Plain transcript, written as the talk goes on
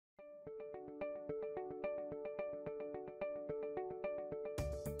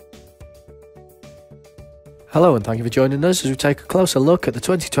Hello and thank you for joining us as we take a closer look at the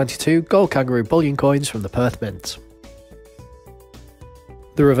 2022 Gold Kangaroo Bullion coins from the Perth Mint.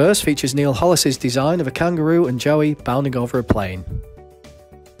 The reverse features Neil Hollis's design of a kangaroo and Joey bounding over a plain.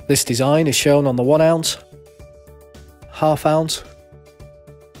 This design is shown on the 1 ounce, half ounce,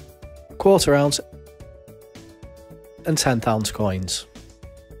 quarter ounce and 10th ounce coins.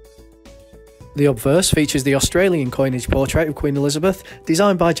 The obverse features the Australian coinage portrait of Queen Elizabeth,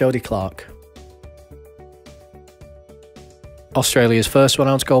 designed by Jody Clark. Australia's first 1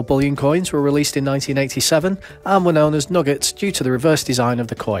 ounce gold bullion coins were released in 1987 and were known as nuggets due to the reverse design of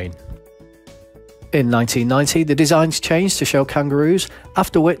the coin. In 1990, the designs changed to show kangaroos,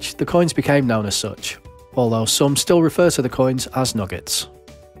 after which the coins became known as such, although some still refer to the coins as nuggets.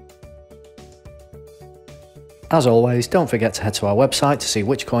 As always, don't forget to head to our website to see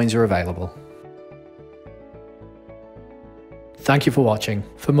which coins are available. Thank you for watching.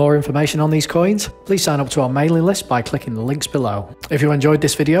 For more information on these coins, please sign up to our mailing list by clicking the links below. If you enjoyed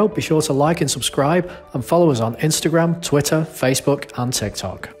this video, be sure to like and subscribe and follow us on Instagram, Twitter, Facebook and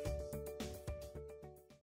TikTok.